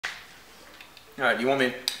All right, you want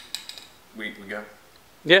me? We go.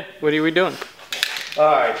 Yeah. What are we doing? All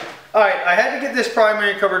right. I had to get this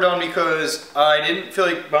primary cover done because I didn't feel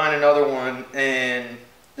like buying another one, and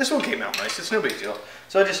this one came out nice. It's no big deal.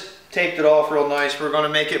 So I just taped it off real nice. We're gonna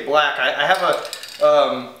make it black. I have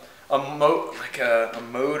a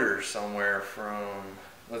motor somewhere from.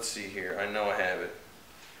 Let's see here. I know I have it.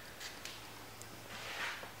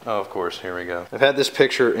 Oh, of course. Here we go. I've had this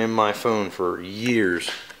picture in my phone for years.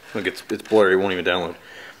 Look, it's blurry. It won't even download.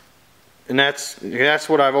 And that's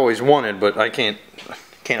what I've always wanted, but I can't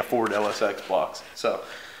afford LSX blocks. So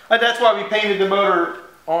that's why we painted the motor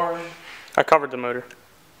orange. I covered the motor.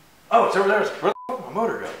 Oh, it's over there. Where the fuck did my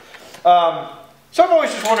motor go? So I've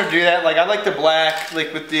always just wanted to do that. Like I like the black,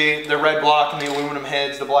 like with the red block and the aluminum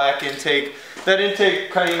heads, the black intake. That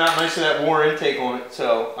intake kind of came out nice with that war intake on it.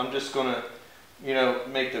 So I'm just gonna, you know,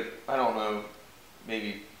 make the, I don't know,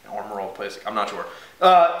 maybe Armor All plastic. I'm not sure.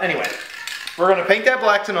 Anyway, we're gonna paint that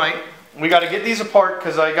black tonight. We got to get these apart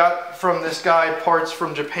because I got from this guy parts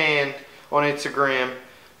from Japan on Instagram.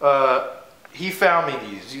 He found me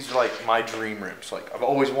these. These are like my dream rims. Like I've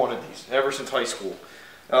always wanted these ever since high school.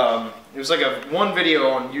 It was like one video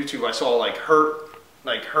on YouTube I saw, like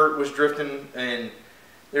Hurt was drifting, and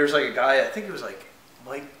there was like a guy, I think it was like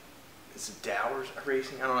Mike, is it Dowers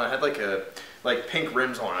Racing? I don't know. It had like pink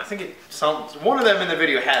rims on. I think one of them in the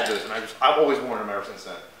video had those, and I've always wanted them ever since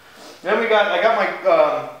then. Then I got my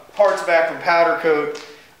parts back from Powder Coat.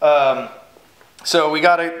 So we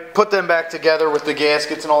got to put them back together with the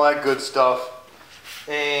gaskets and all that good stuff.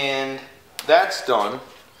 And that's done.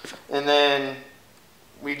 And then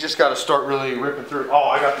we just got to start really ripping through. Oh,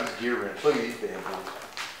 I got these gear rims. Look at these bad boys.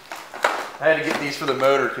 I had to get these for the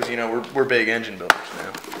motor because, you know, we're big engine builders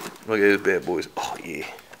now. Look at these bad boys. Oh, yeah.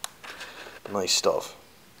 Nice stuff.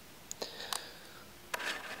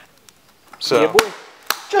 So, yeah, boy.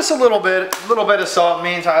 Just a little bit of salt.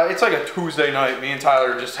 Me and Tyler, it's like a Tuesday night. Me and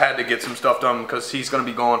Tyler just had to get some stuff done because he's going to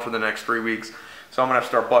be gone for the next 3 weeks. So I'm going to have to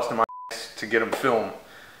start busting my ass to get him film.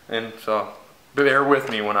 And so bear with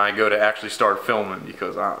me when I go to actually start filming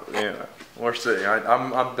because we'll see.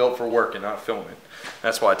 I'm built for working, not filming.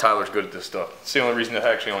 That's why Tyler's good at this stuff. It's the only reason it's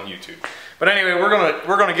actually on YouTube. But anyway,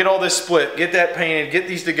 we're gonna get all this split, get that painted, get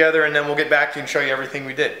these together, and then we'll get back to you and show you everything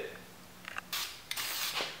we did.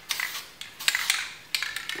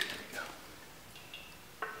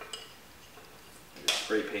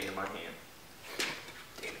 Spray paint in my hand.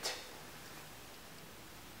 Damn it.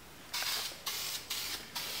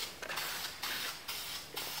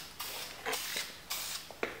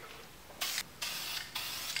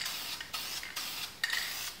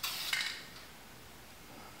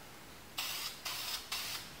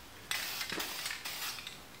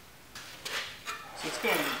 So it's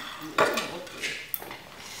gonna look good.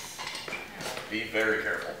 Be very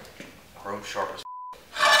careful. Chrome sharp as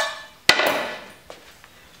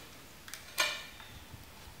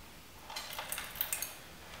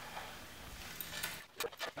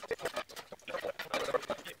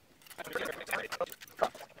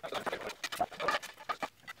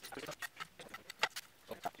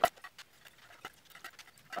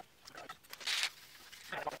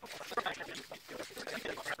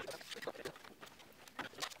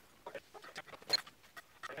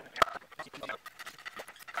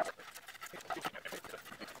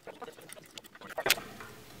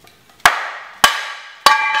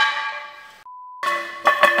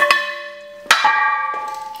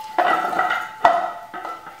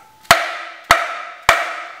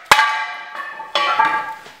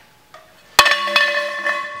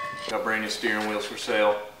got brand new steering wheels for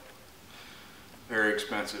sale. Very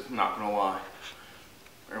expensive, I'm not gonna lie.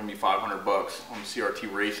 They're gonna be $500 on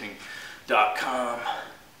CRTRacing.com.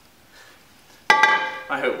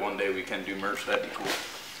 I hope one day we can do merch, that'd be cool.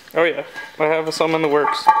 Oh yeah, I have some in the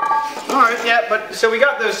works. Alright, yeah, but so we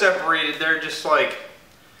got those separated. They're just like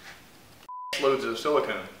loads of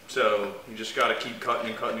silicone. So you just gotta keep cutting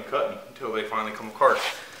and cutting and cutting until they finally come apart.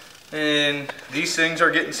 And these things are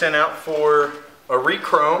getting sent out for a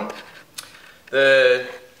re-chrome.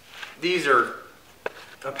 These are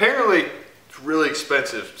apparently really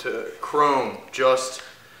expensive to chrome just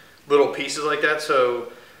little pieces like that.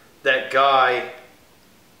 So that guy,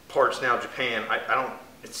 Parts Now Japan, I don't,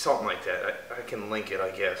 it's something like that. I can link it, I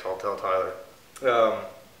guess. I'll tell Tyler.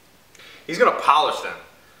 He's gonna polish them,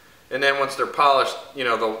 and then once they're polished, you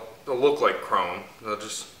know, they'll look like chrome. They'll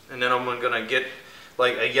just, and then I'm gonna get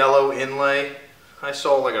like a yellow inlay. I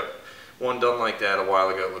saw like one done like that a while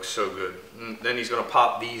ago. It looks so good. And then he's gonna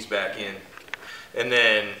pop these back in, and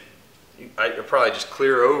then I'll probably just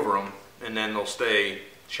clear over them, and then they'll stay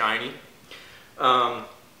shiny.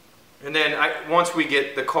 And then once we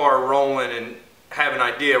get the car rolling and have an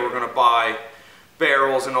idea, we're going to buy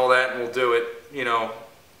barrels and all that, and we'll do it, you know,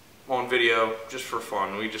 on video just for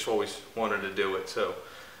fun. We just always wanted to do it. So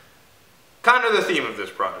kind of the theme of this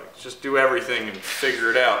project, just do everything and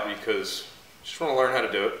figure it out, because I just want to learn how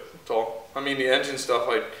to do it. That's all. I mean, the engine stuff,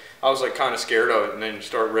 I was like kind of scared of it, and then you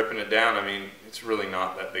start ripping it down. I mean, it's really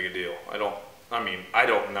not that big a deal. I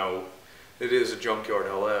don't know. It is a junkyard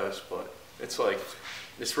LS, but it's like,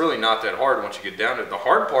 it's really not that hard once you get down to it. The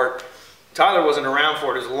hard part, Tyler wasn't around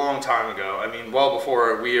for it. It was a long time ago. I mean, well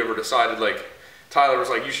before we ever decided, like, Tyler was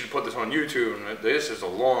like, you should put this on YouTube, and this is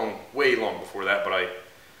way long before that, but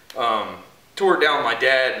I tore it down with my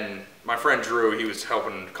dad and my friend Drew. He was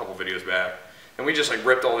helping a couple videos back, and we just like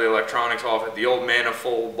ripped all the electronics off it. The old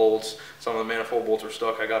manifold bolts, some of the manifold bolts are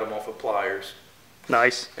stuck. I got them off with pliers.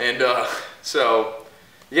 Nice. And so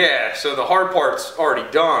yeah, so the hard part's already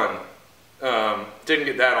done. Didn't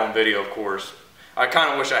get that on video, of course. I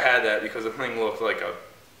kind of wish I had that, because the thing looked like a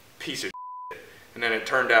piece of shit, and then it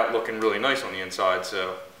turned out looking really nice on the inside.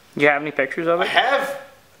 So You have any pictures of it? I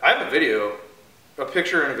have a video, a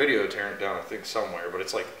picture and a video tearing it down, I think, somewhere, but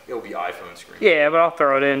it's like, it'll be iPhone screen. Yeah, but I'll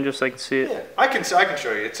throw it in just so I can see it. Yeah, I can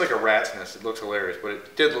show you. It's like a rat's nest. It looks hilarious, but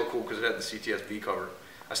it did look cool because it had the CTSV cover.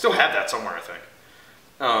 I still have that somewhere, I think.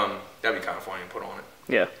 That'd be kind of funny to put on it.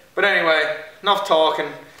 Yeah. But anyway, enough talking.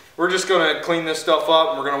 We're just going to clean this stuff up,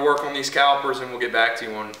 and we're going to work on these calipers, and we'll get back to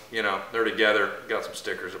you when, you know, they're together. Got some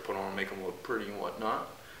stickers to put on, make them look pretty and whatnot.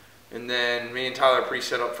 And then me and Tyler are pretty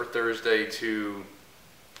set up for Thursday to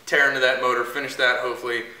tear into that motor, finish that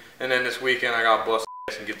hopefully, and then this weekend I got to bust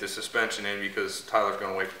ass and get the suspension in, because Tyler's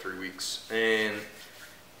going to wait for 3 weeks. And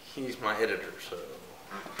he's my editor, so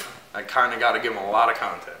I kind of got to give him a lot of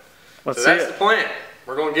content. Let's so see that's it. the plan.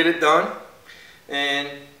 We're going to get it done, and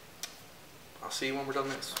I'll see you when we're done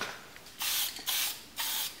this.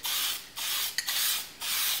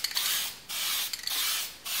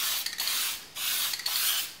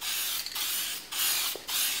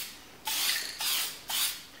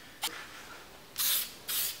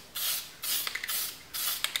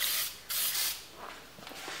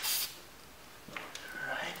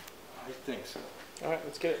 Alright, I think so. All right,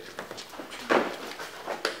 let's get it.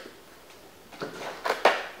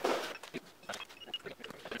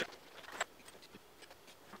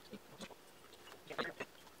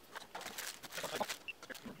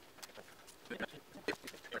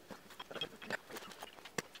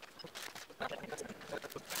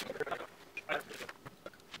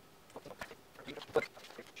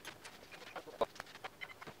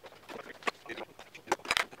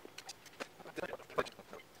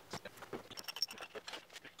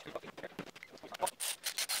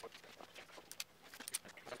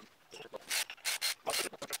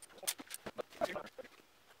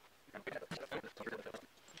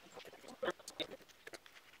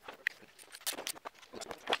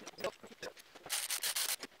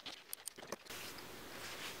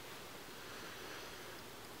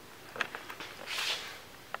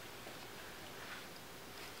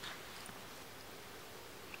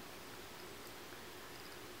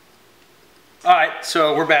 Alright,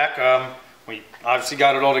 so we're back. We obviously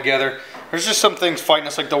got it all together. There's just some things fighting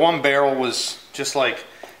us. Like the one barrel was just like,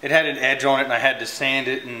 it had an edge on it, and I had to sand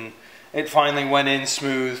it, and it finally went in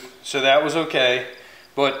smooth, so that was okay.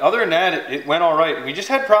 But other than that, it went alright. We just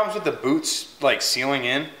had problems with the boots like sealing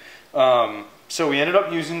in. So we ended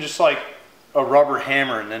up using just like a rubber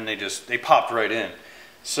hammer, and then they popped right in.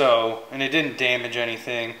 So, and it didn't damage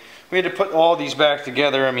anything. We had to put all these back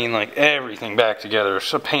together. I mean, like everything back together.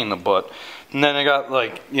 It's a pain in the butt. And then I got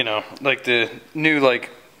like, you know, like the new, like,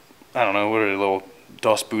 I don't know, what are the little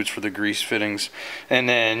dust boots for the grease fittings. And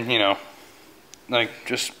then, you know, like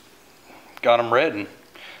just got them red. And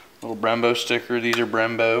little Brembo sticker. These are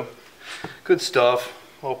Brembo. Good stuff.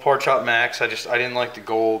 Little Part Shop Max. I didn't like the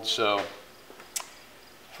gold, so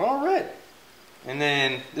it's all red. And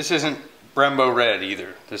then this isn't Brembo red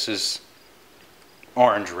either. This is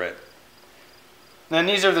orange red. Then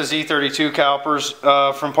these are the Z32 calipers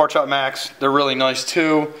from Part Shop Max. They're really nice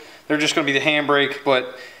too. They're just going to be the handbrake,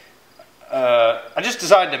 but I just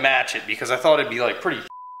decided to match it because I thought it'd be like pretty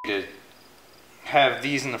to have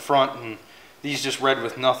these in the front and these just red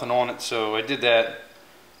with nothing on it. So I did that.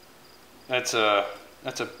 That's a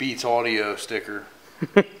Beats Audio sticker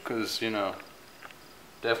because, you know,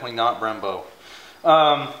 definitely not Brembo.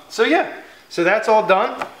 So yeah, so that's all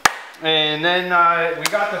done. And then we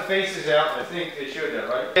got the faces out. I think they showed that,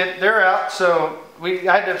 right? They're out, so I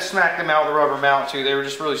had to smack them out with a rubber mount too. They were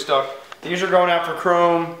just really stuck. These are going out for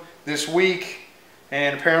chrome this week,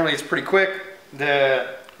 and apparently it's pretty quick.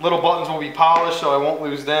 The little buttons will be polished, so I won't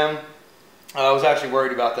lose them. I was actually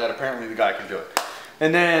worried about that. Apparently the guy can do it.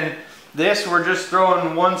 And then This, we're just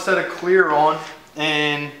throwing one set of clear on,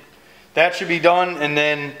 and that should be done. And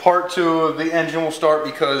then part 2 of the engine will start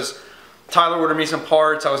because Tyler ordered me some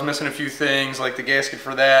parts. I was missing a few things, like the gasket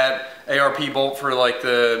for that, ARP bolt for like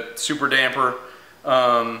the super damper.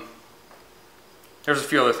 There's a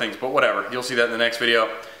few other things, but whatever. You'll see that in the next video.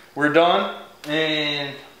 We're done,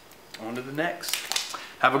 and on to the next.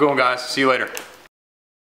 Have a good one, guys. See you later.